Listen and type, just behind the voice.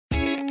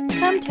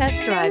Come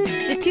test drive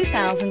the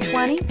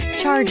 2020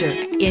 Charger.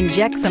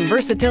 Inject some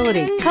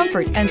versatility,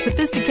 comfort, and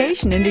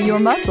sophistication into your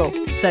muscle.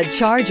 The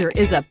Charger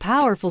is a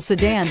powerful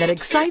sedan that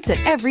excites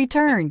at every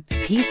turn.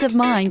 Peace of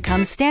mind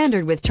comes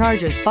standard with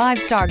Charger's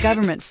 5-star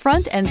government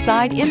front and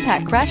side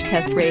impact crash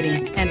test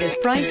rating and is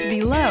priced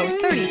below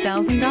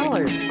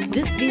 $30,000.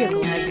 This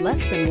vehicle has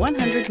less than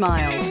 100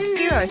 miles.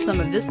 Here are some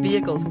of this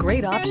vehicle's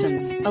great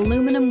options: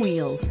 aluminum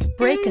wheels,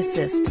 brake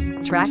assist,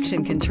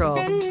 traction control,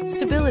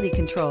 stability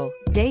control,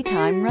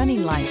 daytime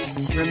running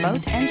lights,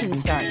 remote engine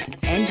start,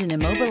 engine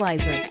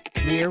immobilizer,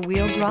 rear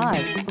wheel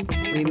drive,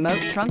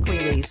 remote trunk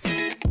release,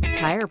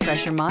 tire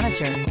pressure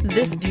monitor.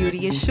 This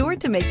beauty is sure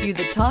to make you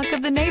the talk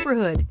of the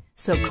neighborhood.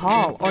 So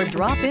call or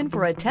drop in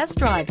for a test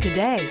drive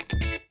today.